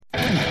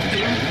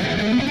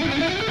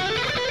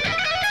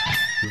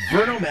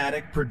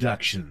Vernomatic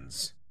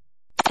Productions.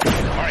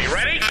 Are you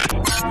ready?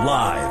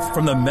 Live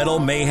from the Metal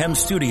Mayhem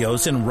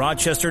Studios in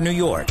Rochester, New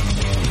York.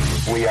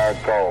 We are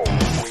gold.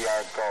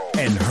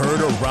 And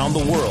heard around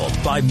the world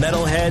by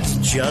metalheads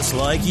just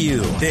like you.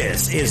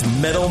 This is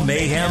Metal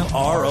Mayhem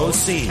ROC.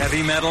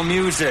 Heavy metal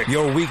music.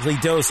 Your weekly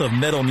dose of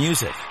metal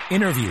music,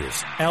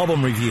 interviews,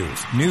 album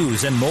reviews,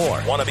 news, and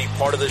more. Want to be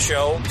part of the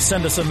show?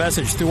 Send us a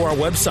message through our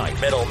website,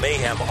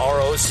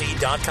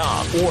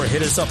 metalmayhemroc.com, or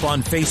hit us up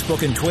on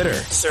Facebook and Twitter.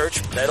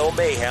 Search Metal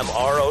Mayhem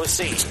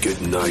ROC. It's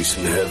getting nice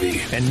and heavy.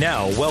 And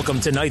now, welcome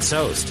tonight's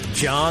host,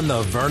 John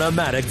the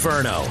Vernomatic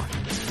Verno.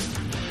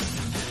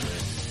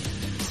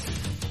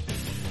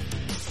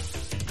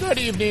 Good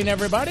evening,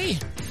 everybody.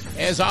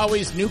 As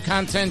always, new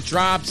content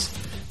drops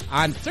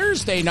on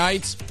Thursday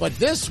nights, but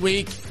this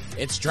week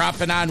it's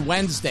dropping on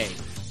Wednesday,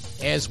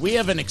 as we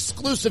have an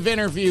exclusive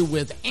interview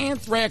with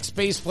ANTHRAX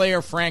bass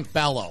player Frank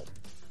Bello.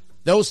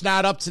 Those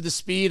not up to the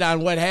speed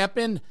on what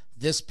happened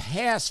this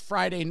past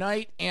Friday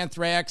night,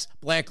 ANTHRAX,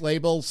 Black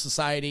Label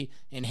Society,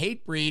 and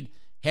Hatebreed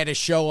had a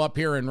show up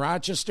here in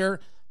Rochester,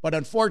 but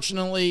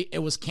unfortunately it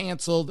was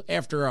canceled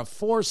after a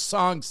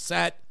 4-song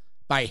set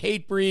by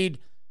Hatebreed.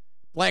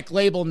 Black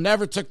Label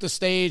never took the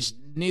stage,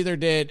 neither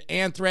did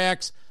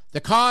ANTHRAX.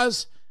 The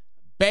cause?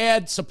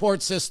 Bad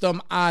support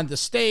system on the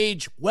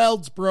stage.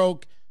 Welds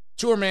broke.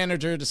 Tour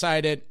manager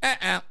decided,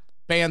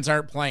 bands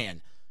aren't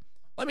playing.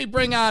 Let me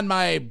bring on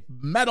my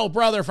metal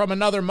brother from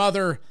another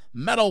mother,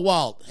 Metal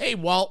Walt. Hey,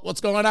 Walt, what's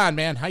going on,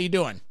 man? How you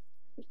doing?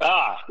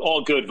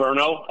 All good,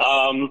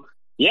 Verno.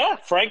 Yeah,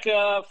 Frank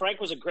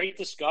was a great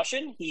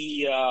discussion.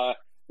 He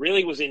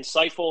really was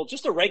insightful,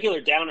 just a regular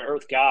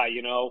down-to-earth guy,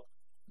 you know.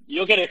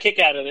 You'll get a kick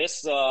out of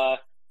this, talk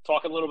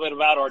a little bit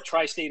about our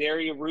tri-state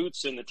area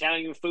roots and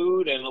Italian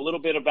food and a little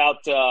bit about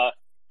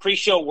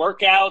pre-show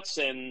workouts,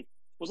 and it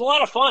was a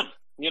lot of fun,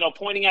 you know,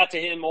 pointing out to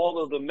him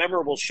all of the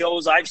memorable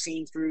shows I've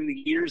seen through the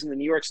years in the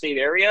New York State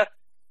area.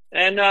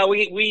 And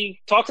we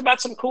talked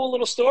about some cool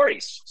little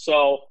stories.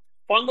 So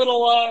fun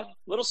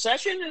little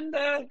session, and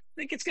I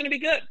think it's going to be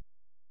good.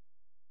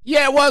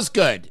 Yeah, it was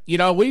good. You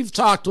know, we've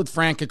talked with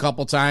Frank a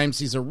couple times.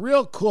 He's a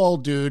real cool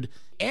dude.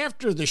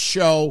 After the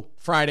show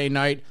Friday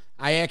night,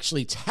 I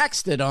actually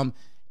texted him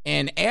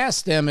and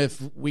asked him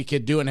if we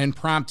could do an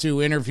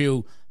impromptu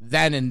interview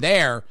then and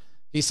there.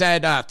 He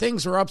said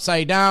things are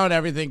upside down,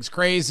 everything's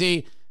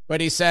crazy,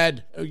 but he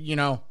said, you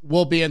know,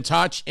 we'll be in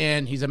touch,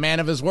 and he's a man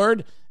of his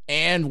word,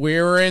 and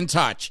we're in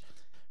touch.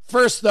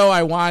 First, though,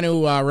 I want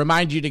to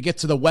remind you to get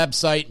to the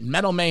website,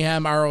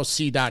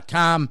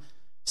 metalmayhemroc.com.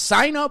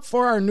 Sign up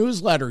for our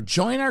newsletter.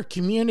 Join our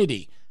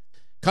community.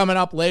 Coming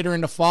up later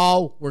in the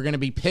fall, we're going to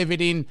be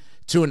pivoting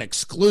to an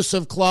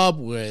exclusive club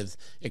with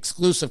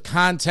exclusive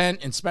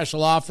content and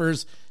special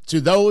offers to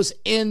those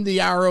in the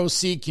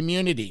ROC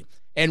community.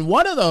 And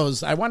one of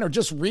those, I want to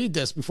just read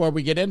this before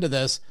we get into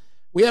this.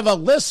 We have a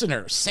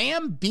listener,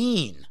 Sam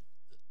Bean.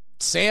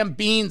 Sam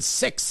Bean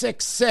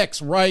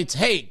 666 writes,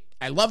 "Hey,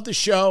 I love the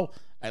show.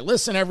 I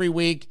listen every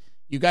week.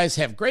 You guys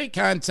have great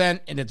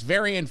content, and it's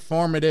very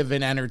informative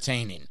and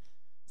entertaining.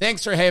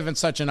 Thanks for having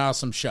such an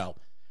awesome show."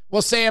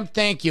 Well, Sam,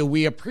 thank you.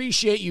 We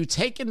appreciate you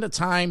taking the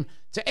time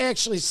to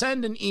actually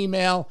send an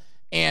email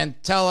and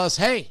tell us,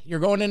 hey, you're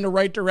going in the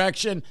right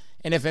direction.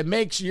 And if it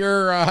makes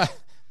your,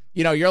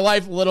 your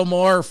life a little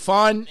more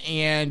fun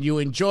and you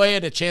enjoy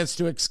it, a chance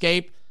to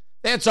escape,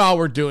 that's all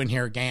we're doing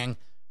here, gang.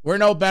 We're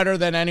no better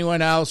than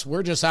anyone else.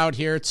 We're just out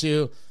here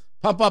to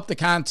pump up the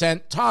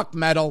content, talk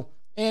metal,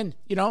 and,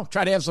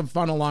 try to have some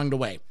fun along the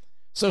way.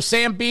 So,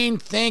 Sam Bean,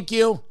 thank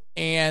you,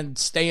 and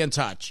stay in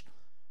touch.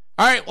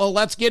 All right, well,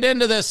 let's get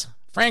into this.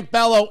 Frank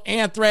Bello,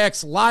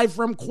 ANTHRAX, live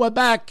from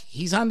Quebec.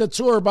 He's on the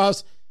tour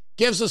bus,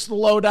 gives us the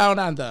lowdown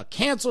on the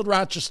canceled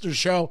Rochester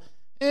show,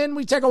 and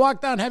we take a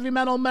walk down heavy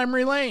metal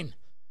memory lane.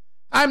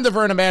 I'm the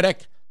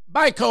Vernomatic,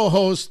 my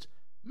co-host,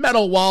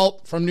 Metal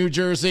Walt from New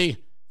Jersey.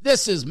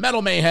 This is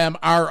Metal Mayhem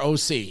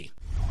ROC.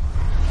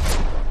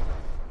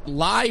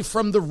 Live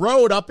from the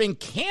road up in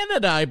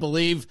Canada, I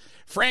believe,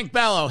 Frank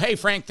Bello. Hey,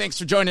 Frank, thanks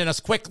for joining us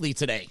quickly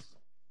today.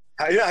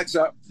 Yeah,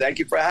 so thank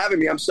you for having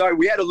me. I'm sorry,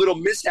 we had a little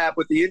mishap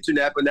with the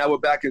internet, but now we're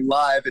back in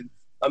live, and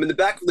I'm in the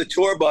back of the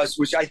tour bus,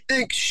 which I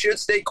think should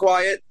stay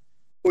quiet.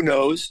 Who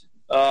knows?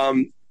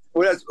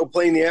 We're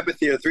playing the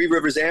amphitheater, Three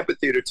Rivers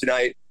Amphitheater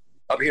tonight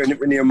up here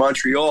near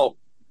Montreal,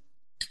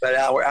 about an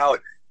hour out,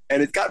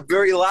 and it got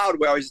very loud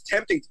where I was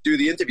attempting to do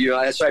the interview,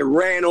 so I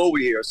ran over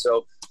here.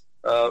 So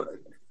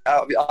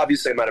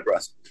obviously I'm out of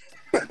breath.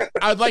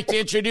 I'd like to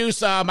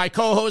introduce my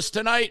co-host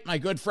tonight, my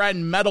good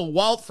friend Metal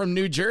Walt from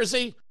New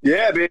Jersey.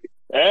 Yeah, baby.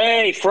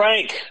 Hey,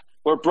 Frank.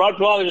 We're blood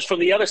brothers from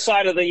the other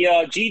side of the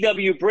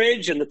GW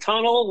Bridge and the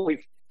tunnel.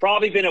 We've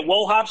probably been at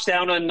Wohops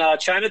down on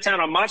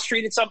Chinatown on Mott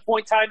Street at some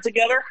point in time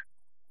together.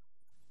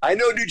 I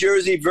know New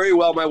Jersey very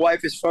well. My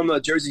wife is from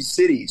Jersey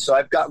City, so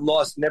I've gotten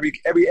lost in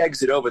every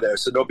exit over there,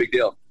 so no big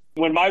deal.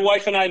 When my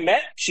wife and I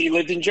met, she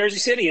lived in Jersey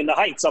City in the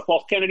Heights up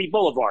off Kennedy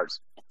Boulevard.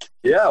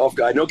 Yeah,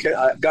 I know.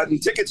 I've gotten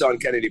tickets on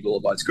Kennedy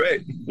Boulevard. It's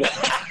great.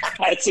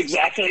 That's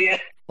exactly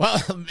it. Well,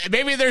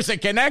 maybe there's a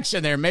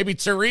connection there. Maybe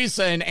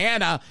Teresa and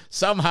Anna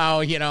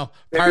somehow, Maybe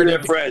part they're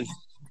of friends.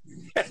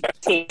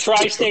 The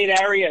tri-state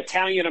area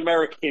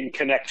Italian-American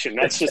connection.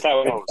 That's just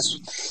how it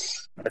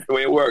goes. That's the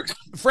way it works.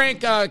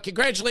 Frank,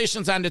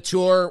 congratulations on the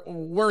tour.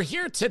 We're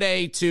here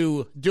today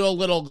to do a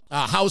little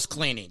house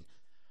cleaning.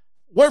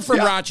 We're from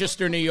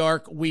Rochester, New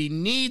York. We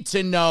need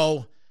to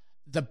know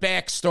the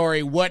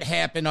backstory, what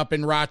happened up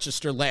in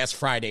Rochester last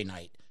Friday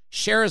night.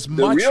 Share as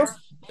much.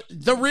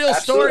 The real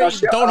story.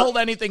 Don't hold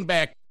anything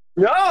back.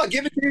 No, I'll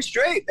give it to you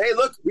straight. Hey,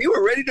 look, we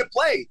were ready to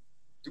play.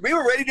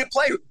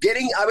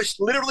 I was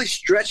literally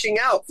stretching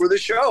out for the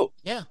show.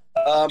 Yeah.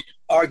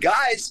 Our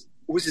guys,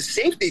 it was a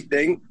safety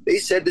thing. They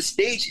said the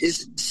stage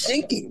is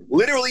sinking,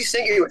 literally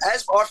sinking.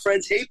 As our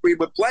friends Hatebreed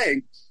were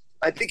playing,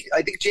 I think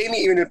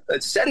Jamie even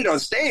said it on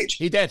stage.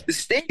 He did. The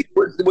stage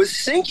was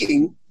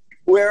sinking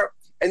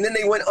and then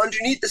they went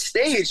underneath the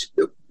stage.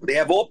 They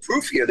have all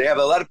proof here. They have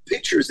a lot of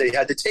pictures they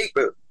had to take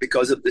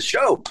because of the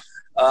show.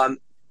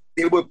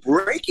 They were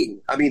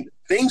breaking. I mean,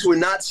 things were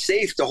not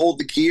safe to hold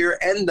the gear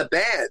and the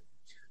band.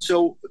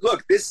 So,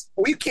 look,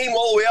 we came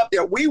all the way up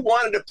there. We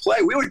wanted to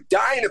play. We were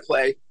dying to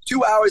play.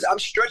 2 hours, I'm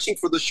stretching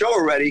for the show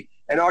already.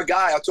 And our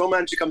tour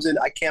manager comes in,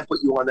 I can't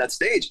put you on that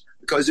stage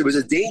because it was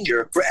a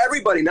danger for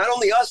everybody, not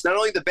only us, not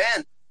only the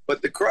band,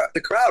 but the crowd.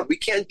 We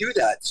can't do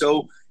that.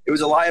 So it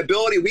was a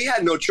liability. We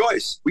had no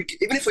choice.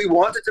 Even if we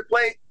wanted to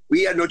play,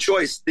 we had no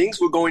choice.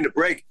 Things were going to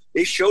break.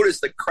 They showed us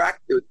there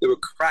were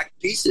cracked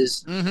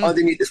pieces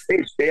underneath the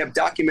stage. They have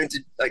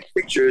documented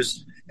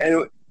pictures.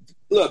 And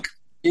look,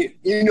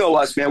 you know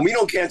us, man. We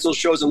don't cancel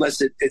shows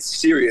unless it's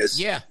serious.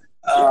 Yeah.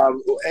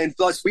 And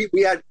plus, we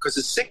had, because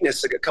of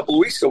sickness, a couple of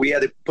weeks ago, we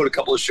had to put a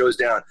couple of shows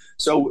down.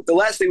 So the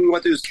last thing we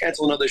want to do is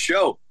cancel another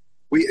show.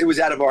 It was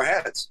out of our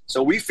hands.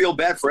 So we feel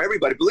bad for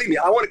everybody. Believe me,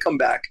 I want to come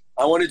back.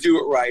 I want to do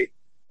it right.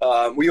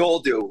 We all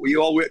do.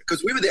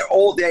 Because we were there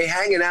all day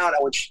hanging out.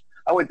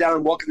 I went down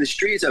and walking the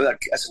streets. I had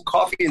some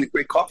coffee in the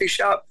great coffee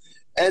shop.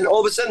 And all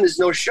of a sudden, there's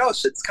no show.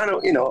 So it's kind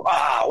of,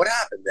 what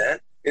happened, man?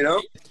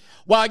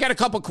 Well, I got a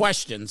couple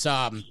questions.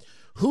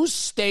 Whose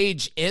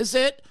stage is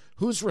it?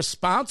 Who's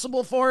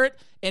responsible for it?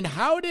 And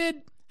how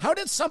did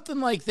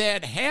something like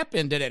that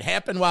happen? Did it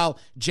happen while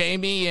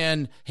Jamie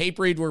and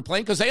Hatebreed were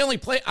playing? Because they only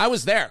played. I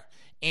was there,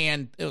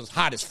 and it was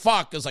hot as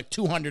fuck. It was like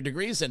 200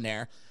 degrees in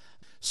there.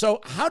 So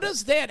how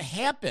does that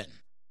happen?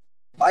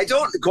 I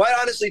don't, quite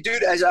honestly,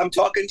 dude, as I'm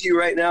talking to you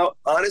right now,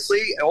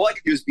 honestly, all I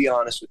can do is be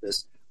honest with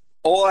this.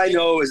 All I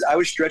know is I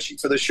was stretching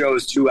for the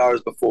shows 2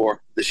 hours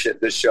before the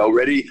show,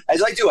 ready.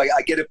 As I do,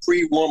 I get a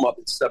pre-warm-up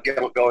and stuff, get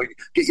going,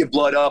 get your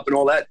blood up and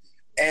all that.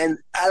 And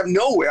out of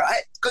nowhere,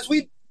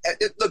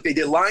 look, they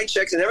did line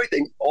checks and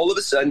everything. All of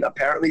a sudden,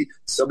 apparently,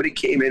 somebody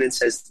came in and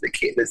says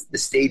the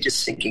stage is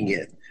sinking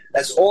in.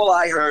 That's all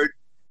I heard.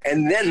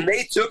 And then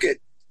they took it.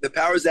 The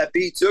powers that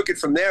be took it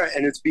from there,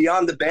 and it's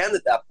beyond the band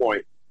at that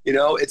point.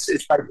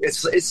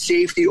 It's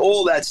safety,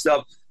 all that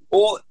stuff.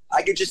 All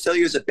I could just tell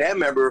you as a band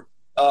member,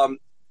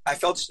 I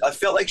felt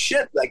like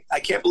shit. Like, I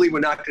can't believe we're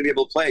not going to be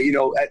able to play.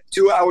 At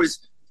 2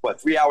 hours,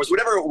 3 hours,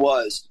 whatever it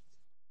was.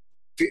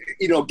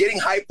 Getting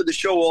hyped for the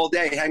show all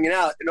day, hanging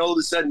out, and all of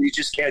a sudden you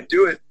just can't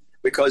do it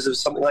because of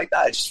something like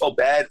that. I just felt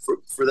bad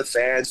for the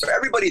fans, for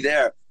everybody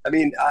there. I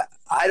mean,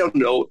 I don't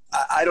know.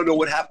 I don't know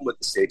what happened with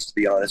the stage, to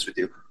be honest with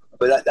you.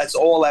 But that's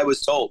all I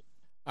was told.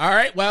 All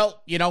right.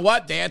 Well, you know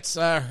what? That's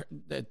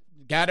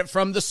got it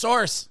from the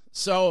source.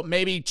 So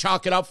maybe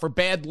chalk it up for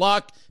bad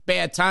luck,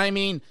 bad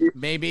timing.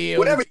 Maybe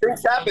whatever.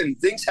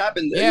 Things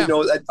happen. Yeah.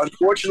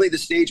 Unfortunately, the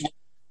stage.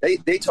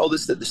 They told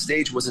us that the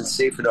stage wasn't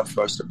safe enough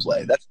for us to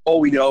play. That's all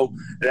we know,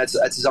 and that's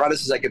as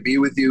honest as I could be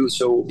with you.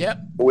 So,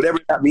 whatever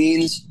that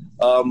means,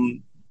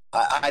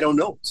 I don't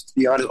know. To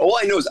be honest, all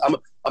I know is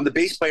I'm the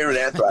bass player in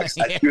Anthrax.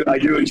 I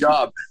do a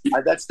job.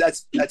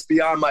 That's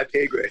beyond my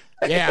pay grade.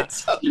 Yeah.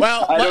 So,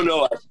 well, I don't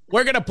know.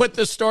 We're gonna put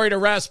this story to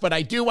rest, but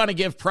I do want to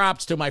give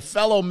props to my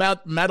fellow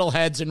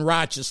metalheads in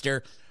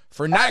Rochester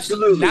for not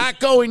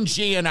going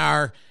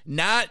GNR,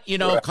 not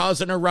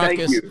causing a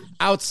ruckus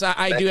outside.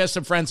 I do have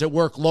some friends that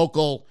work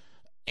local,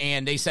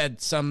 and they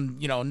said some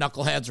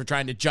knuckleheads were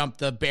trying to jump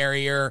the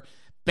barrier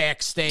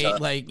backstage,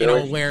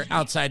 where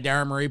outside the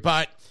armory.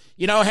 But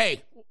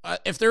hey,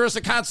 if there was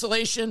a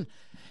consolation,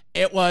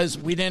 it was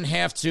we didn't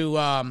have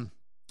to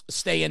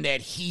stay in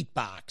that heat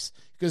box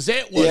because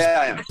it was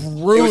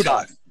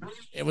brutal.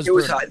 It was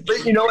hot.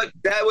 But you know what?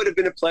 That would have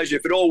been a pleasure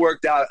if it all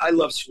worked out. I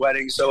love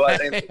sweating, so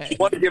you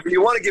want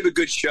to give a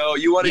good show.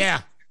 You want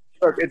to.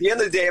 Look, at the end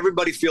of the day,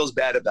 everybody feels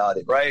bad about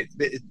it, right?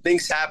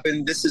 Things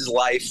happen. This is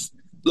life.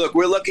 Look,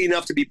 we're lucky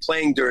enough to be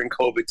playing during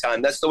COVID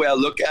time. That's the way I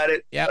look at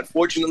it. Yep.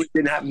 Unfortunately, it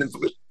didn't happen.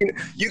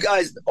 You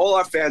guys, all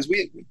our fans,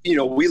 we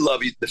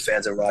love you, the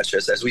fans in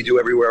Rochester, as we do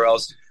everywhere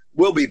else.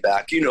 We'll be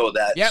back. You know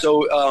that. Yep.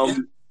 So,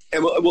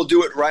 and we'll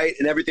do it right,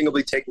 and everything will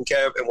be taken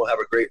care of, and we'll have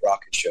a great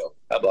rocket show.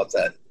 How about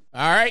that?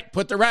 All right,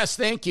 put the rest.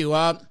 Thank you.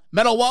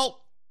 Metal Walt,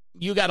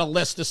 you got a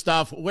list of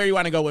stuff. Where do you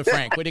want to go with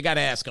Frank? What do you got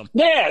to ask him?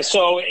 Yeah,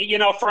 so,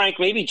 Frank,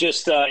 maybe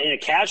just in a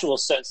casual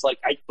sense,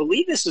 I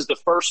believe this is the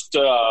first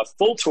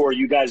full tour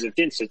you guys have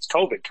done since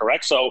COVID,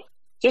 correct? So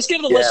Just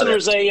give the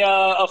listeners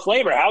a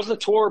flavor. How's the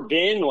tour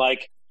been?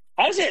 Like,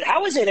 how is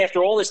it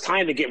after all this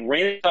time to get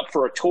ramped up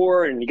for a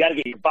tour, and you got to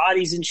get your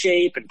bodies in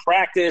shape and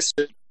practice,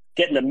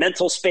 get in the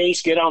mental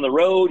space, get on the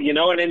road,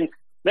 and then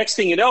next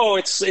thing you know,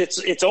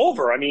 it's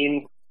over. I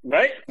mean,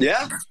 right?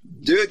 Yeah,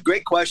 dude,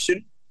 great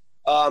question.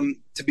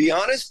 To be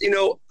honest,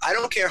 I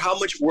don't care how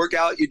much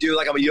workout you do.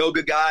 Like, I'm a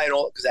yoga guy and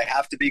all, because I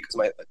have to be, because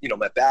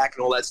my back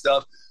and all that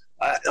stuff.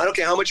 I don't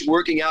care how much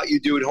working out you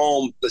do at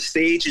home. The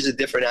stage is a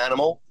different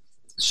animal.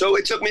 So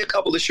it took me a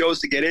couple of shows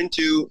to get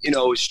into,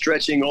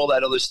 stretching, all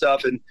that other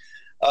stuff. And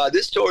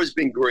this tour has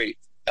been great.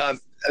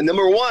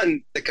 Number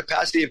one, the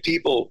capacity of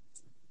people.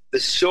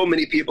 There's so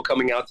many people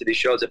coming out to these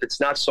shows. If it's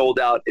not sold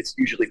out, it's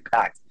usually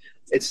packed.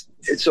 It's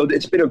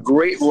been a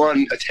great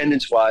run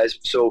attendance-wise.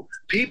 So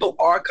people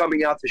are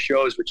coming out to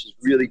shows, which is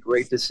really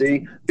great to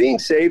see. Being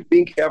safe,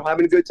 being careful,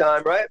 having a good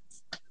time, right?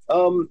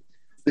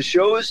 The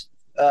shows,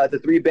 the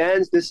three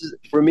bands, this is,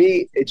 for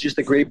me, it's just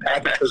a great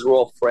package because we're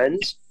all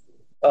friends.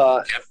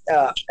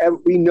 And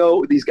we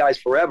know these guys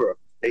forever.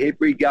 The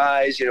Hatebreed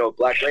guys,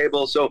 Black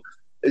Label. So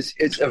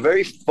it's a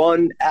very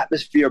fun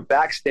atmosphere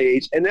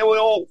backstage. And then we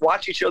all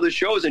watch each other's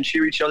shows and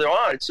cheer each other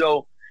on.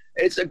 So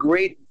it's a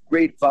great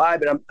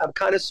vibe. And I'm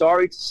kind of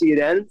sorry to see it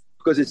end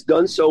because it's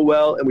done so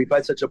well and we've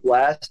had such a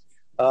blast.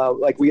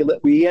 Like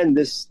we end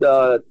this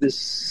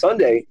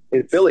Sunday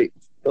in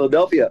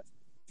Philadelphia.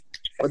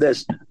 For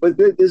this, but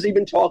there's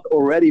even talk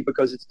already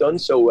because it's done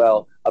so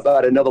well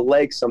about another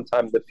leg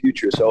sometime in the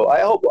future. So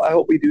I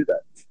hope we do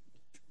that.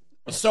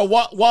 So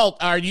Walt,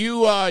 are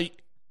you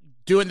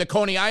doing the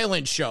Coney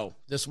Island show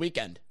this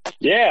weekend?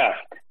 Yeah.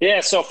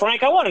 So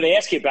Frank, I wanted to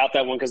ask you about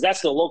that one because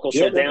that's the local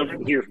show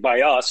down here by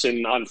us,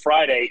 and on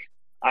Friday,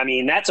 I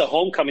mean, that's a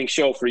homecoming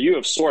show for you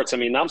of sorts. I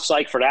mean, I'm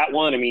psyched for that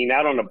one. I mean,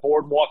 out on the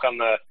boardwalk on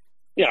the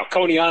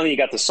Coney Island, you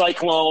got the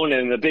Cyclone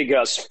and the big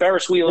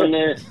Ferris wheel in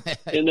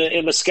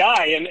the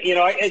sky. And,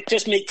 it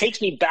just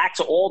takes me back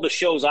to all the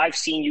shows I've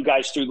seen you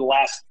guys through the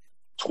last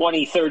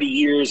 20, 30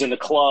 years in the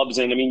clubs.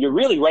 And, I mean, you're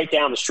really right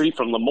down the street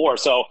from Lemoore.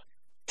 So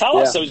tell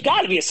us, there's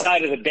got to be a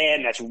side of the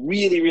band that's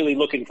really, really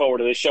looking forward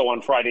to this show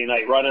on Friday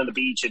night, right on the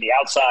beach and the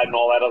outside and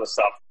all that other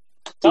stuff.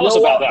 Tell us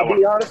about that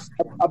one.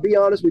 I'll be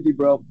honest with you,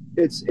 bro.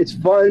 It's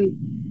fun.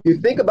 You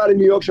think about a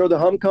New York show, the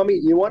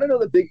homecoming, you want to know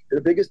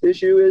the biggest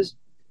issue is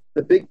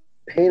the big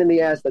pain in the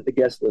ass that the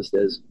guest list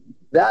is.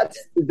 That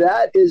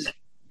is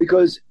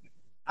because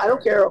I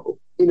don't care,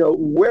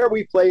 where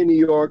we play in New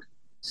York,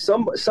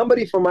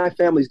 somebody from my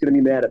family is going to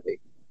be mad at me.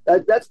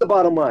 That's the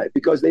bottom line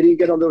because they didn't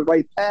get on the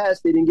right pass.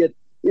 They didn't get,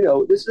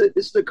 this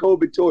is a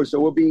COVID tour. So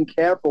we're being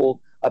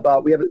careful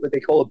about, we have what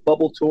they call a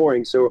bubble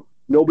touring. So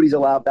nobody's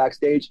allowed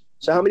backstage.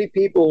 So how many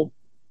people,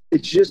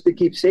 it's just to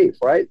keep safe,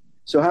 right?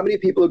 So how many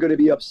people are going to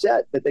be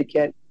upset that they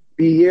can't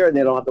be here and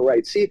they don't have the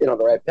right seat, they don't have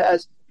the right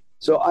pass?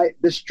 So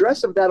the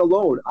stress of that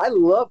alone, I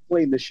love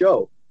playing the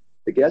show.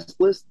 The guest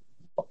list,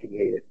 fucking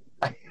hate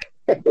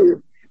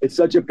it. It's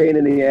such a pain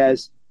in the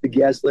ass, the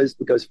guest list,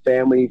 because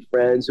family,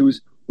 friends,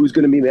 who's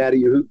going to be mad at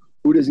you,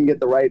 who doesn't get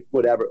the right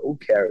whatever, who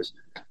cares?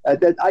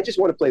 I just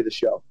want to play the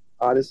show,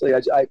 honestly,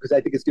 because I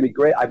think it's going to be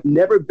great. I've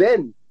never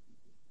been,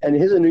 and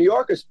here's a New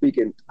Yorker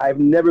speaking, I've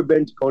never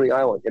been to Coney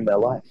Island in my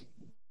life.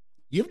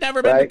 You've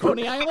never been to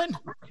Coney Island?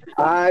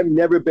 I've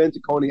never been to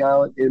Coney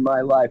Island in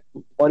my life.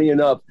 Funny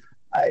enough,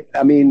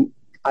 I mean,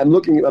 I'm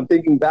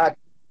thinking back.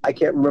 I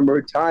can't remember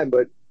a time,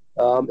 but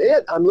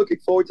I'm looking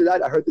forward to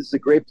that. I heard this is a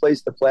great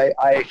place to play.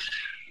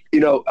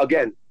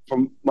 Again,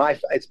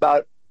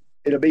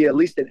 it'll be at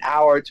least an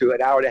hour to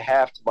an hour and a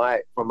half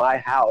from my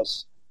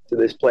house to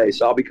this place.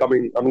 So I'll be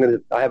coming.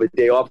 I have a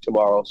day off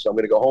tomorrow, so I'm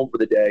going to go home for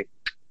the day,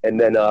 and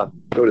then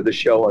go to the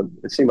show and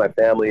see my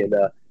family, and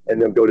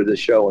then go to the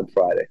show on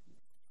Friday.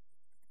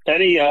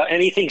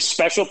 Anything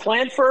special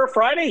planned for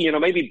Friday?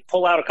 Maybe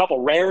pull out a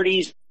couple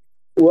rarities.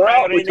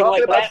 Well, we're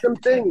talking about some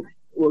things.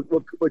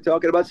 We're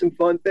talking about some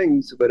fun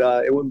things, but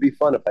it wouldn't be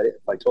fun if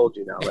I told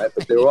you now, right?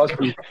 But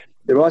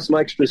there are some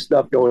extra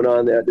stuff going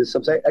on there. There's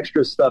some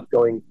extra stuff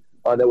going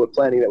on that we're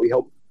planning that we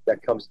hope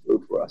that comes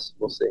through for us.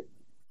 We'll see.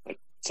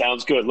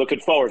 Sounds good. Looking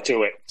forward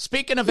to it.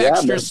 Speaking of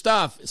extra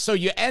stuff, so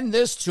you end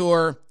this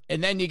tour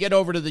and then you get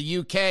over to the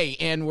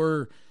UK, and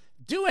we're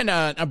doing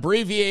an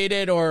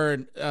abbreviated or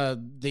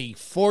the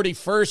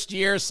 41st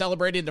year,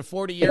 celebrating the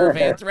 40 year of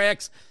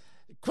Anthrax.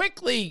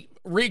 Quickly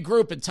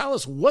regroup and tell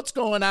us what's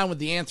going on with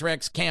the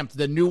Anthrax camp,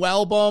 the new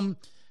album,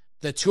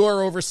 the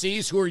tour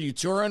overseas. Who are you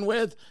touring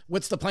with?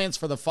 What's the plans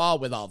for the fall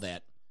with all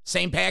that?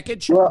 Same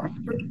package? Well,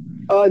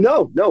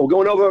 no. We're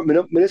going over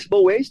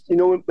Municipal Waste.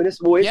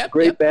 Municipal Waste,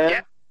 great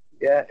band.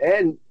 Yeah,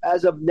 and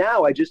as of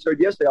now, I just heard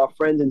yesterday, our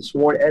friends in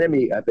Sworn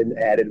Enemy have been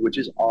added, which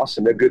is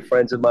awesome. They're good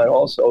friends of mine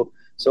also.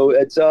 So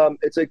it's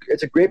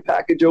a great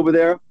package over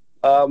there.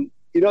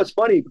 It's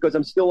funny because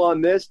I'm still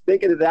on this,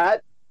 thinking of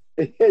that.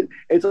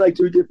 It's like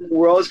two different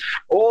worlds.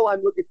 All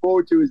I'm looking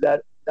forward to is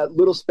that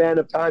little span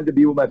of time to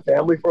be with my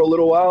family for a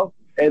little while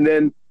and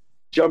then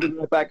jumping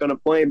right back on a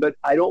plane. But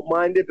I don't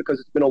mind it because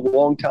it's been a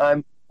long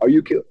time. Our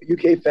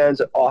UK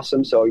fans are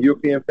awesome, so our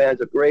European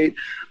fans are great.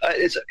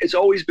 It's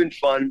always been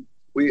fun.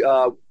 We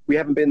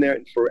haven't been there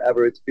in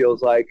forever. It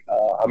feels like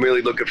I'm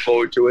really looking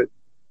forward to it.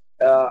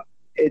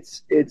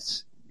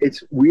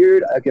 It's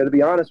weird. I got to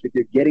be honest with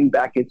you. Getting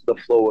back into the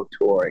flow of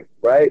touring,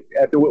 right?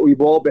 After what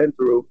we've all been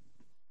through,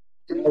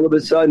 all of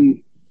a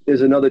sudden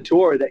there's another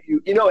tour that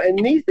you know. And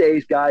these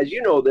days, guys,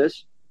 you know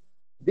this.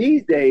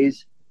 These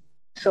days,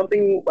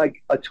 something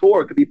like a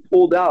tour could be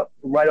pulled out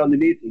from right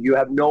underneath you. You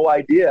have no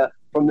idea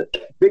from the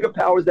bigger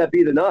powers that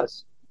be than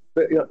us.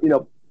 But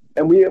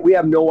and we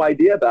have no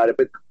idea about it.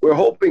 But we're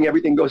hoping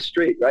everything goes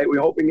straight, right?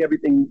 We're hoping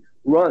everything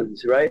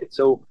runs, right?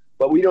 So.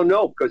 But we don't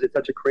know because it's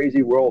such a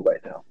crazy world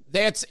right now.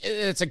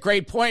 It's a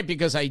great point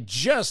because I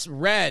just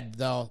read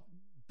the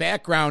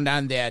background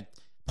on that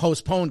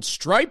postponed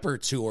Striper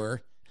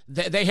tour.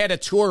 They had a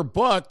tour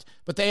booked,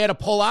 but they had to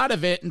pull out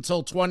of it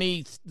until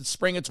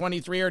spring of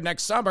 23 or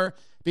next summer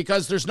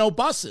because there's no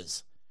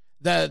buses.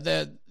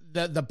 The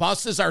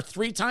buses are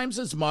 3 times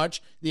as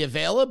much. The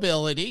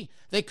availability,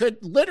 they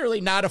could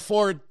literally not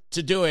afford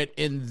to do it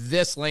in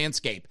this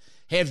landscape.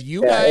 Have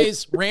you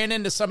guys ran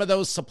into some of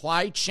those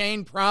supply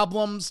chain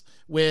problems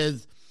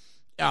with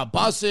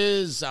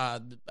buses,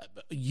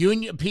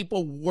 union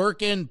people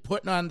working,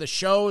 putting on the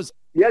shows?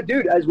 Yeah,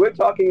 dude, as we're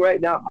talking right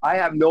now, I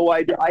have no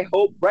idea. I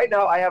hope right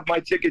now I have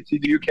my ticket to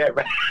the UK.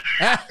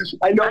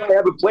 I know I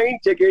have a plane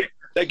ticket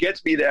that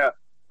gets me there.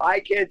 I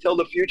can't tell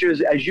the future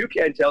as you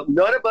can't tell.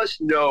 None of us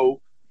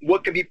know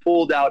what can be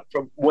pulled out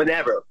from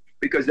whenever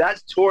because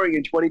that's touring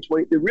in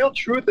 2020. The real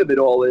truth of it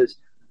all is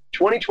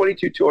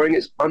 2022 touring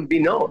is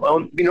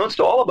unbeknownst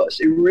to all of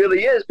us. It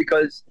really is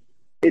because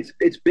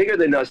it's bigger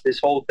than us, this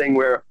whole thing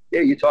where,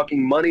 you're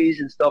talking monies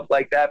and stuff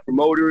like that,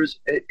 promoters.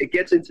 It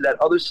gets into that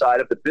other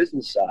side of the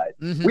business side.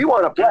 Mm-hmm. We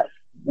want to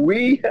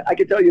play. I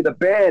can tell you the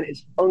band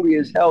is hungry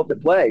as hell to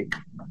play,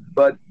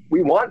 but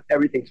we want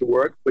everything to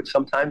work, but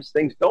sometimes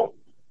things don't.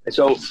 And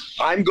so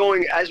I'm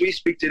going, as we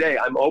speak today,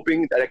 I'm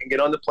hoping that I can get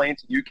on the plane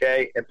to the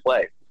UK and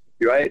play,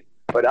 right?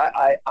 But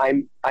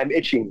I'm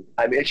itching.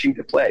 I'm itching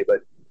to play,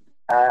 but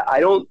I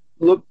don't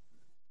look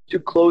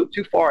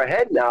too far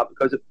ahead now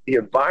because of the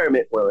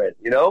environment we're in,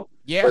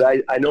 Yeah.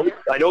 But I know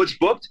it's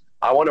booked.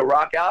 I want to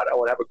rock out. I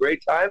want to have a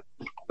great time.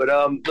 But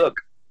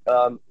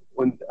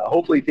when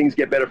hopefully things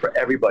get better for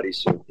everybody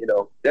soon,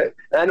 And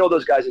I know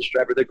those guys in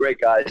Stratford. They're great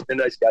guys. They're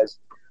nice guys.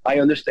 I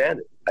understand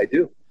it. I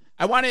do.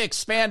 I want to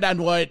expand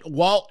on what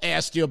Walt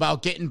asked you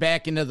about getting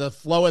back into the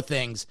flow of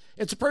things.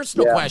 It's a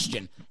personal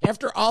question.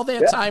 After all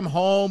that time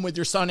home with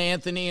your son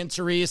Anthony and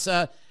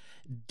Teresa,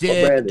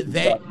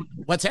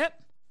 what's that?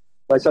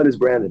 My son is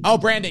Brandon. Oh,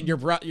 Brandon, your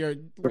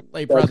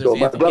late brother's cool.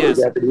 Anthony. My brother's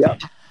Anthony, yeah.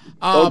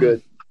 Oh,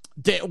 good.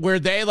 Were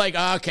they like,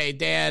 okay,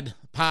 Dad,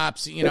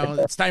 Pops,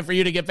 it's time for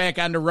you to get back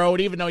on the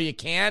road, even though you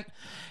can't?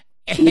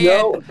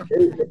 Hey,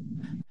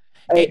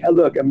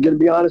 look, I'm going to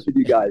be honest with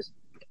you guys.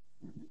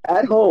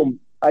 At home,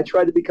 I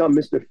tried to become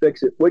Mr.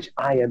 Fix-It, which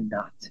I am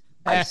not.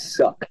 I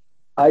suck.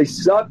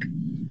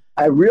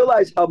 I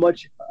realize how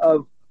much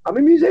I'm a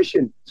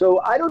musician,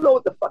 so I don't know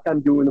what the fuck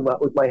I'm doing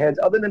with my hands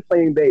other than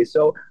playing bass.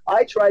 So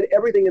I tried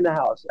everything in the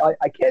house.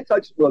 I can't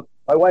touch. Look,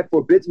 my wife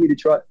forbids me to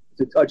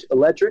touch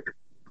electric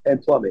and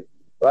plumbing,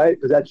 right?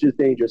 Because that's just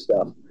dangerous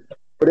stuff.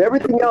 But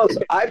everything else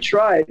I've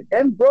tried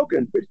and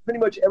broken pretty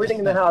much everything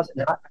in the house,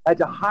 and I had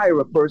to hire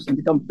a person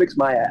to come fix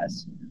my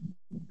ass.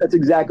 That's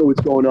exactly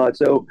what's going on.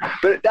 So,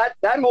 but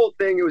that whole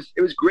thing,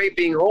 it was great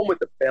being home with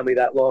the family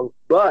that long.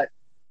 But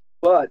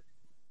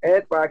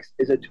Anthrax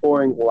is a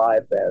touring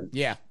live band.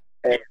 Yeah.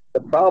 And the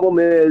problem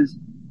is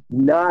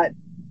not,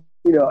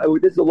 this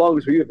is the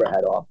longest we've ever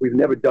had off. We've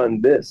never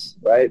done this,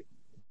 right?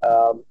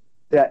 To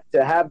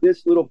have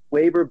this little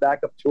flavor back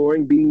of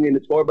touring, being in the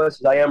tour bus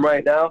as I am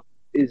right now,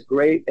 is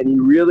great. And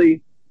you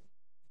really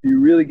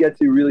get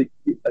to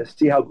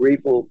see how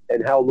grateful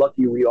and how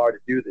lucky we are to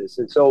do this.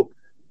 And so,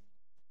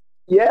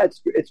 yeah,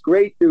 it's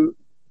great to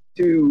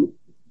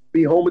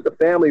be home with the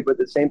family, but at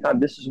the same time,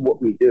 this is what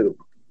we do.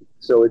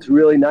 So it's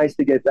really nice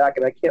to get back,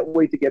 and I can't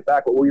wait to get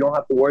back where we don't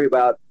have to worry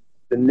about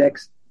the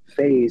next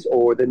phase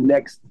or the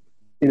next,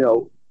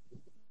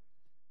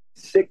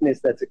 sickness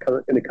that's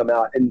going to come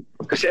out. And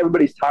because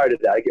everybody's tired of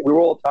that.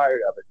 We're all tired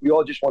of it. We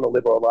all just want to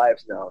live our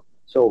lives now.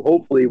 So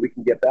hopefully we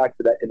can get back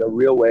to that in a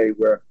real way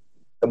where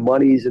the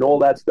monies and all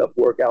that stuff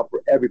work out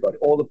for everybody,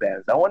 all the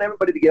bands. I want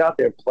everybody to get out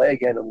there and play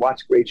again and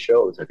watch great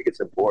shows. I think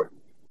it's important.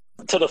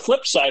 To the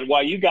flip side,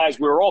 while you guys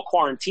were all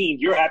quarantined,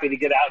 you're happy to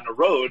get out on the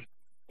road.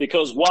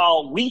 Because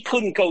while we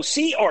couldn't go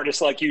see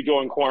artists like you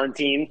during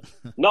quarantine,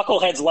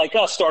 knuckleheads like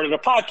us started a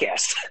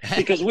podcast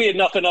because we had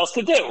nothing else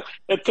to do.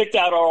 And picked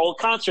out our old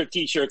concert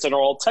T-shirts and our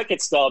old ticket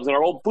stubs and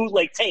our old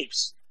bootleg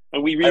tapes,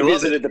 and we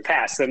revisited the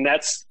past. And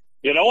that's,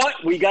 you know what,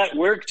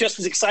 we're just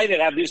as excited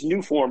to have this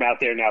new form out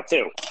there now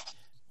too.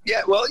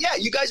 Yeah, well, yeah,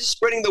 you guys are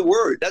spreading the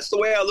word. That's the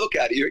way I look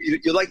at it.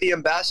 You're like the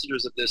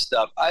ambassadors of this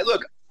stuff. I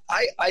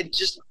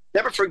just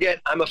never forget.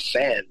 I'm a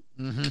fan.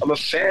 Mm-hmm. I'm a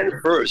fan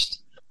first.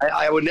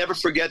 I would never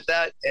forget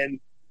that. And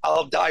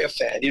I'll die a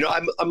fan. You know,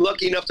 I'm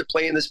lucky enough to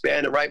play in this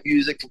band and write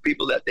music for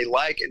people that they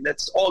like, and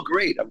that's all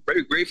great. I'm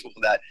very grateful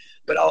for that.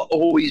 But I'll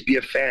always be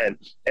a fan.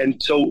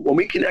 And so when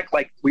we connect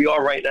like we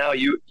are right now,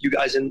 you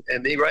guys and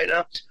me right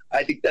now,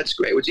 I think that's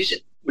great. We're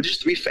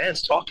just three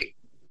fans talking,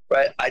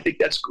 right? I think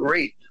that's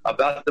great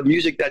about the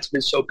music that's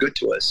been so good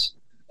to us.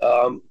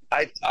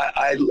 I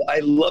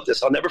love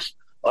this.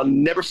 I'll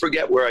never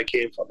forget where I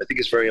came from. I think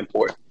it's very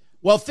important.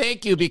 Well,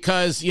 thank you,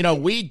 because, you know,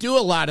 we do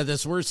a lot of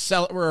this.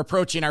 We're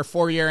approaching our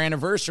 4-year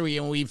anniversary,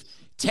 and we've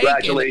taken.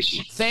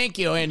 Congratulations. Thank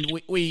you.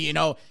 And we you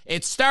know,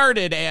 it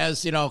started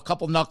as, you know, a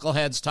couple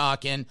knuckleheads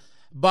talking,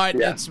 but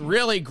it's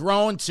really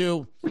grown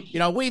to, you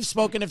know, we've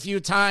spoken a few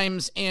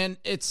times, and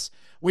it's,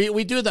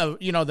 we do the,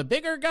 you know, the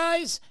bigger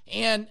guys.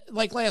 And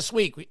like last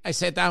week, I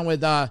sat down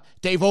with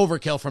Dave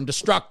Overkill from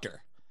Destructor.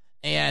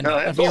 And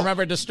if you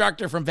remember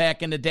Destructor from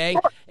back in the day,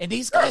 and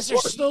these guys are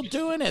still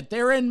doing it.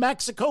 They're in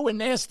Mexico with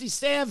Nasty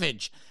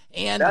Savage.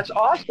 And that's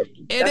awesome.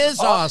 That's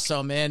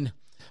awesome, man.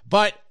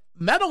 But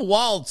Metal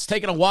Walt's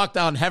taking a walk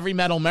down heavy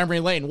metal memory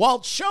lane.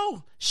 Walt,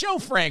 show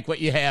Frank what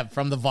you have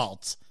from the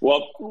vaults.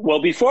 Well,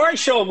 before I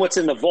show him what's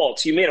in the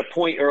vaults, you made a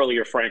point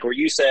earlier, Frank, where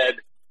you said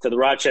to the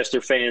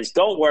Rochester fans,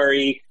 "Don't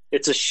worry,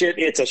 it's a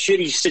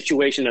shitty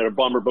situation and a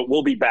bummer, but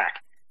we'll be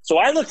back." So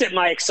I looked at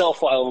my Excel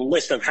file and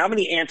list of how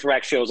many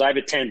Anthrax shows I've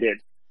attended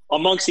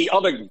amongst the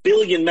other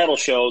billion metal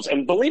shows.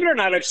 And believe it or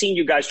not, I've seen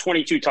you guys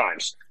 22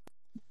 times.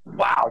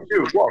 Wow,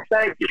 dude. Well,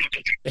 thank you.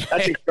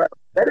 That's incredible.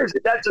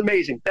 That's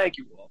amazing. Thank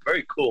you, Walt.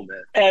 Very cool,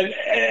 man.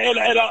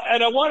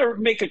 And I want to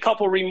make a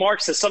couple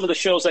remarks to some of the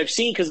shows I've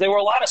seen, because there were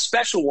a lot of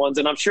special ones,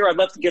 and I'm sure I'd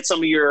love to get some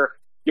of your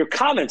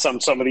comments on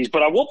some of these,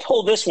 but I will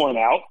pull this one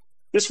out.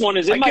 This one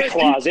is in my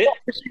closet.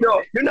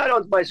 You're not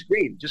on my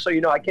screen, just so you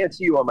know. I can't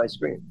see you on my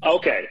screen.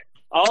 Okay.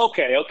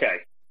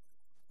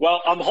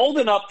 Well, I'm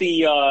holding up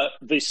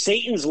the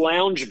Satan's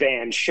Lounge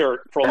Band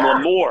shirt from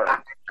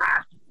Lemoore,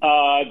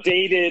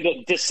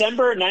 dated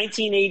December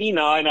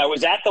 1989. I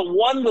was at the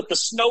one with the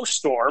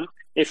snowstorm.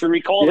 If you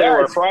recall, there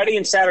were Friday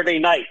and Saturday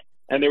night,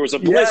 and there was a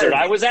blizzard.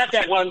 I was at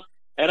that one,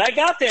 and I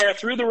got there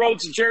through the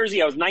roads of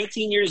Jersey. I was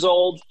 19 years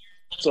old,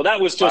 so that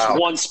was just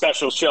one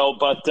special show.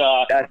 But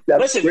that's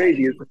listen,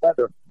 crazy. It's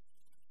better.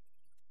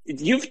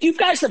 You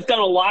guys have done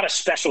a lot of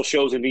special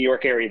shows in New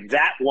York area.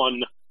 That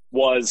one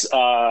was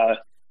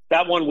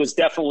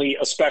definitely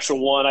a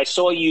special one. I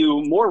saw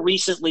you more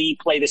recently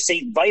play the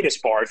St. Vitus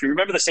Bar. If you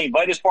remember the St.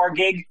 Vitus Bar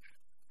gig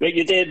that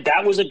you did,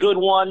 that was a good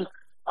one.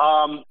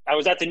 I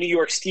was at the New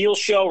York Steel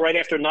show right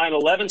after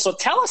 9/11. So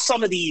tell us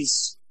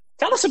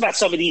about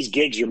some of these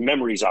gigs, your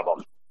memories of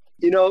them.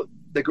 You know,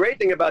 the great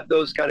thing about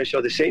those kind of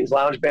shows, the Satan's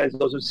Lounge Bands,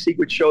 those were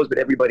secret shows, but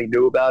everybody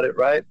knew about it,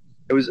 right?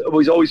 It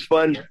was always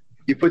fun.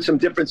 You put some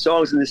different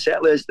songs in the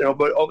set list, and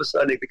all of a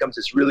sudden it becomes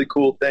this really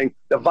cool thing.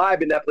 The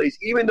vibe in that place,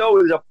 even though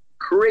it was a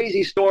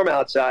crazy storm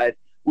outside,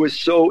 was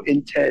so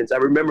intense. I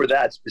remember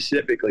that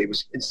specifically. It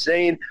was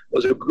insane.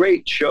 Those are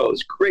great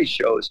shows.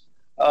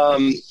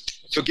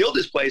 So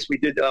Gilda's place, we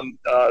did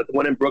the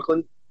one in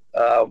Brooklyn,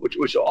 which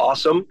was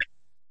awesome.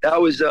 That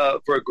was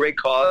for a great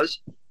cause.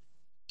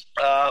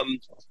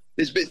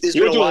 There's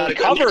been a lot of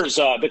covers.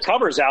 The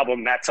covers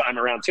album that time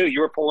around too. You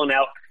were pulling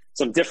out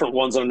some different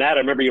ones on that.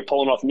 I remember you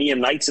pulling off Me and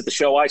Nights at the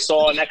show I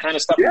saw, and that kind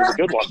of stuff. It was a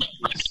good one.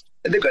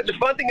 The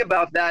fun thing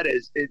about that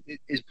is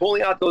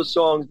pulling out those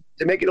songs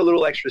to make it a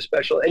little extra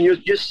special. And you're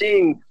just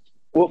seeing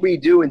what we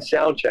do in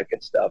sound check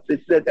and stuff.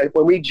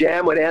 When we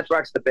jam, when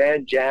Anthrax, the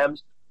band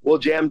jams, we'll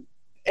jam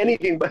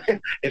anything but,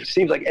 it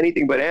seems like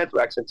anything but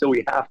Anthrax until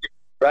we have to,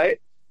 right?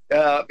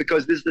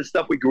 Because this is the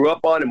stuff we grew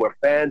up on and we're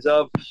fans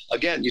of.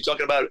 Again, you're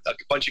talking about a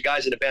bunch of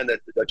guys in a band that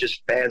are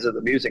just fans of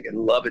the music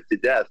and love it to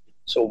death.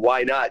 So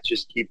why not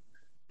just keep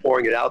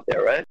pouring it out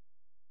there, right?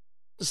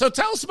 So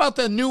tell us about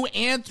the new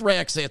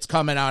Anthrax that's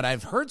coming out.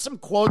 I've heard some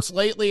quotes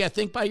lately, I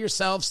think by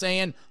yourself,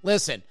 saying,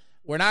 listen,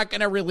 we're not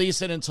going to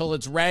release it until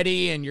it's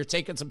ready and you're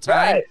taking some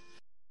time. Right.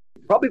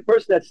 Probably the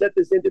person that set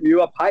this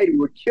interview up, Heidi,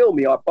 would kill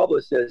me, our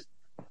publicist.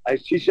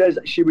 She says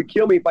she would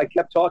kill me if I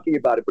kept talking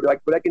about it. But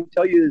what I can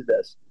tell you is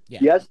this. Yeah.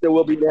 Yes, there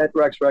will be an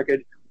Anthrax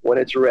record when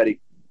it's ready.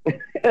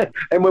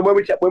 And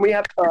when we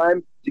have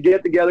time to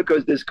get together,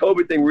 because this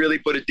COVID thing really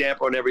put a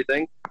damper on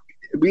everything,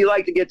 we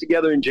like to get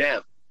together and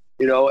jam,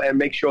 you know, and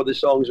make sure the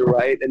songs are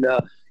right. And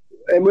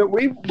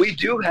we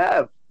do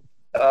have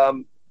a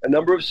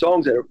number of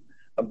songs that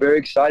I'm very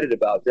excited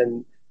about.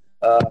 And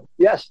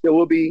yes, there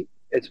will be.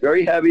 It's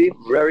very heavy,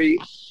 very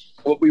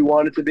what we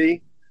want it to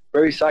be.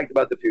 Very psyched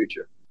about the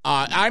future.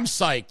 I'm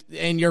psyched,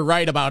 and you're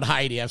right about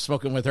Heidi. I've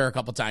spoken with her a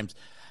couple times.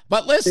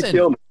 But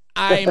listen,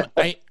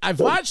 I've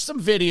watched some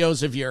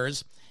videos of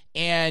yours,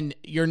 and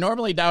you're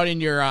normally down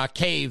in your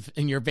cave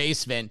in your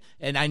basement,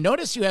 and I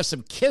noticed you have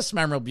some Kiss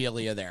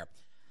memorabilia there.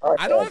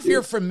 I don't know if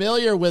you're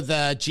familiar with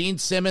Gene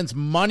Simmons'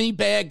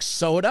 Moneybag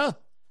Soda.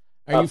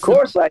 Of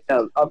course I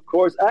am. Of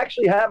course. I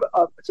actually have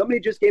somebody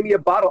just gave me a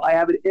bottle. I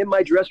have it in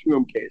my dressing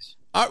room case.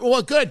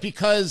 Well, good,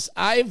 because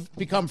I've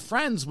become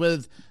friends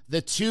with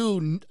the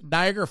two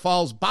Niagara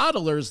Falls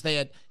bottlers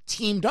that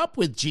teamed up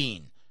with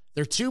Gene.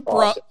 They're two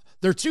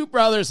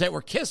brothers that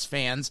were Kiss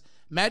fans,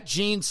 met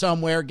Gene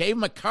somewhere, gave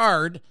him a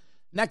card.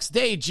 Next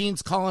day,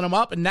 Gene's calling him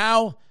up, and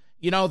now,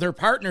 they're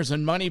partners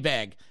in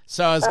Moneybag.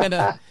 So I was going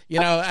to,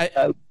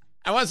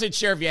 I wasn't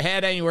sure if you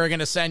had any. We were going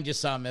to send you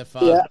some if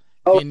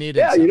you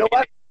needed some. You know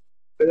what?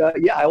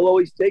 I'll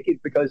always take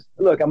it because,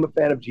 look, I'm a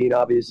fan of Gene,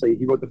 obviously.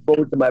 He wrote the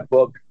foreword to my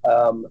book.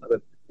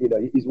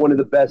 He's one of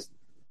the best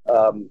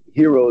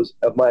heroes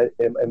of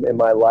in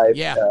my life.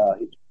 Yeah.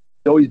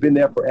 He's always been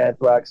there for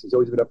Anthrax. He's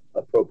always been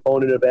a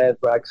proponent of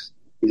Anthrax.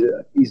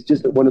 He's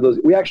just one of those.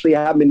 We actually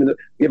have him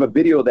we have a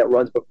video that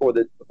runs before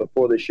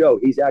the show.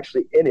 He's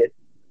actually in it,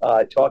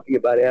 talking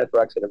about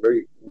Anthrax in a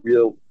very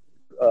real,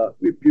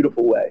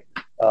 beautiful way.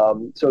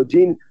 So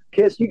Gene,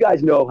 Kiss, you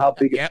guys know how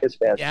big a Kiss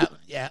fans.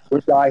 Yeah.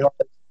 We're diehard,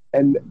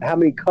 and how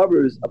many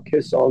covers of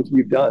Kiss songs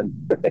we've done.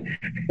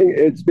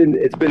 It's been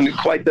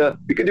quite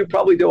we could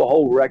probably do a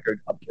whole record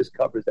of Kiss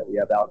covers that we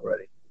have out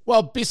already.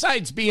 Well,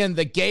 besides being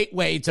the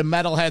gateway to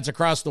metalheads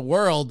across the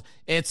world,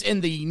 it's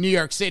in the New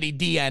York City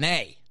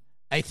DNA.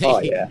 I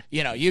think,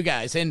 you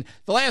guys. And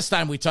the last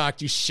time we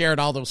talked, you shared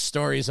all those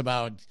stories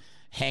about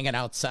hanging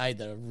outside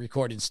the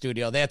recording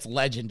studio. That's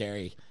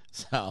legendary.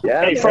 So,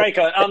 hey, Frank,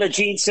 on the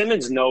Gene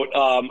Simmons note,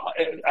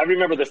 I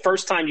remember the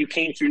first time you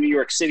came through New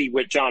York City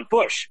with John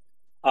Bush,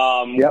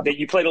 that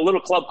you played a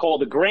little club called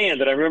the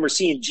Grand, and I remember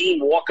seeing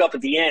Gene walk up at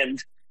the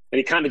end, and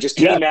he kind of just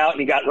came out, and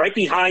he got right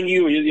behind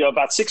you,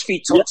 about 6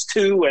 feet tall,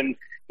 and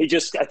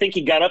I think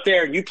he got up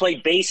there, and you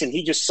played bass, and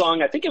he just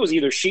sung, I think it was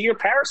either She or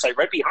Parasite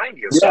right behind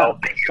you. So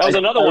that was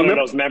another one of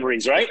those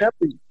memories, right?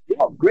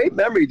 Yeah, great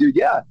memory, dude,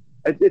 yeah.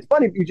 It's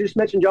funny, you just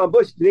mentioned John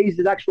Bush. Today's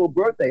his actual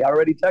birthday. I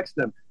already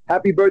texted him.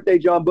 Happy birthday,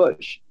 John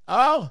Bush.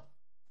 Oh,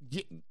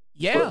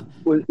 yeah.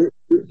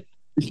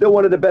 He's still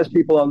one of the best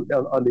people on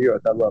the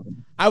earth. I love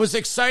him. I was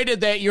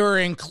excited that you're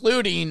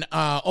including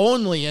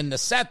Only in the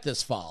set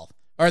this fall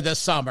or this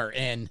summer.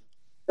 And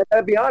I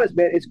gotta be honest,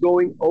 man, it's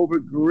going over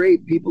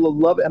great. People will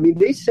love it. I mean,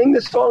 they sing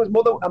the songs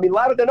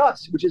louder than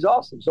us, which is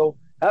awesome. So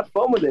have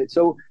fun with it.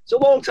 So it's a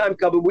long time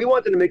coming. We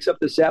wanted to mix up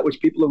the set, which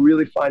people are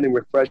really finding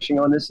refreshing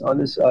on this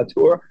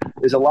tour.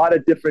 There's a lot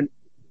of different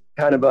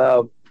kind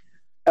of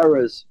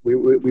eras we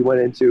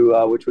went into,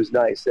 which was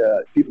nice.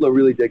 People are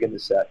really digging the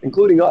set,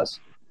 including us.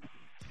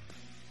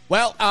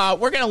 Well,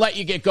 we're going to let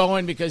you get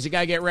going because you got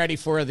to get ready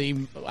for the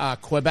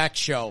Quebec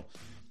show.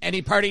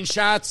 Any parting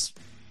shots?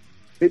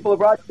 People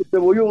of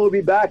Rochester, we will be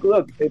back.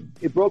 Look,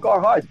 it broke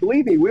our hearts.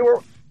 Believe me,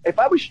 if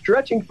I was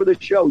stretching for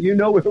the show, we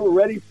were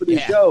ready for the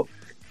show.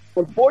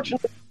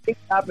 Unfortunately, things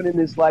happen in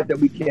this life that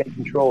we can't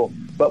control.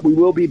 But we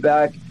will be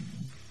back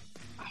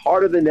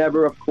harder than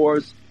ever, of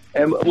course.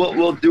 And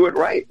we'll do it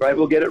right?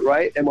 We'll get it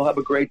right, and we'll have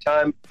a great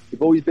time.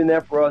 You've always been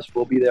there for us.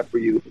 We'll be there for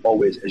you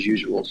always, as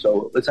usual.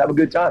 So let's have a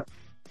good time.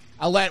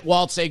 I'll let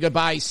Walt say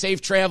goodbye.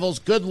 Safe travels.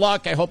 Good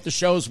luck. I hope the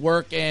shows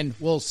work, and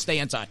we'll stay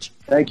in touch.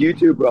 Thank you,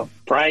 too, bro.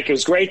 Frank, it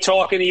was great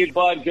talking to you,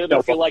 bud. Good.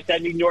 I feel like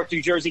that New York,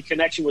 New Jersey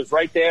connection was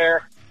right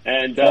there.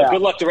 And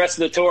good luck the rest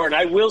of the tour. And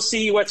I will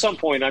see you at some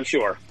point, I'm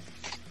sure.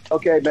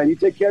 Okay, man. You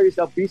take care of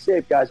yourself. Be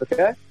safe, guys,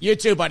 okay? You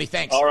too, buddy.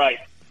 Thanks. All right.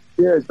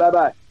 Cheers.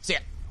 Bye-bye. See ya.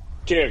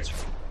 Cheers.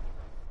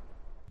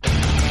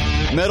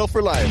 Metal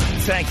for Life.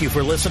 Thank you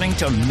for listening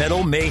to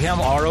Metal Mayhem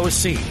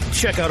ROC.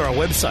 Check out our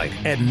website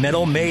at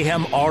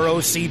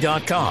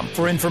metalmayhemroc.com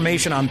for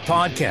information on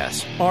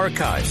podcasts,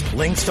 archives,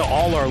 links to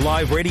all our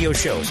live radio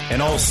shows,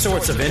 and all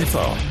sorts of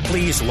info.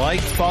 Please like,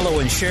 follow,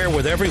 and share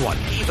with everyone,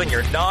 even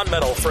your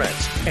non-metal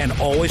friends. And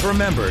always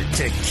remember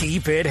to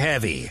keep it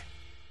heavy.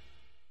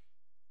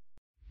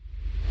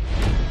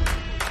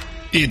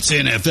 It's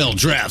NFL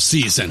draft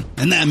season,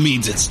 and that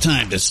means it's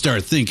time to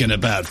start thinking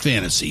about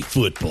fantasy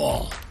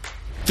football.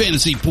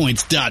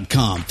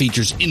 FantasyPoints.com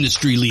features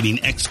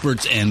industry-leading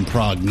experts and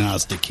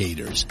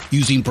prognosticators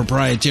using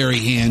proprietary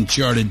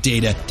hand-charted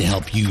data to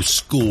help you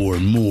score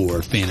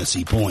more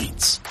fantasy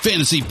points.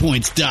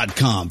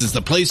 FantasyPoints.com is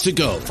the place to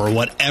go for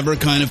whatever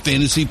kind of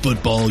fantasy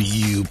football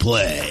you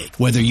play.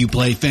 Whether you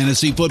play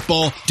fantasy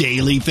football,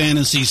 daily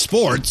fantasy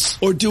sports,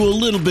 or do a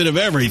little bit of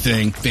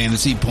everything,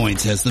 Fantasy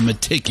Points has the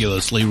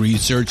meticulously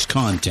researched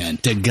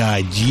content to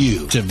guide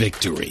you to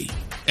victory.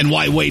 And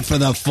why wait for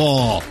the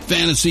fall?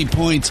 Fantasy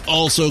Points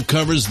also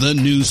covers the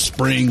new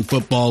spring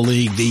football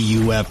league, the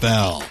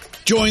UFL.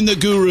 Join the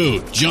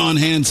guru, John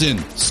Hansen,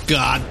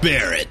 Scott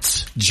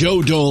Barrett,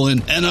 Joe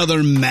Dolan, and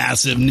other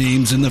massive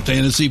names in the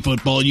fantasy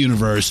football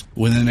universe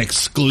with an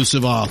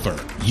exclusive offer.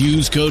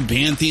 Use code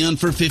Pantheon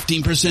for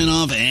 15%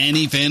 off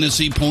any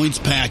Fantasy Points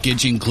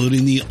package,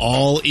 including the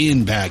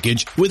all-in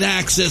package, with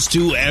access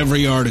to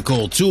every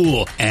article,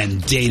 tool,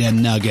 and data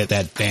nugget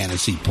that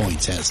Fantasy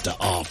Points has to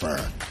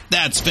offer.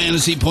 That's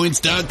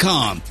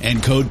FantasyPoints.com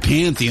and code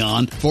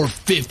Pantheon for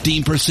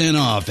 15%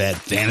 off at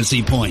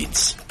Fantasy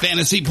Points.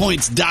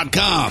 FantasyPoints.com.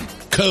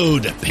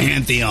 Code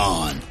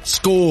Pantheon.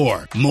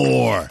 Score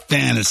more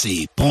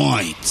fantasy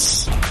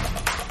points.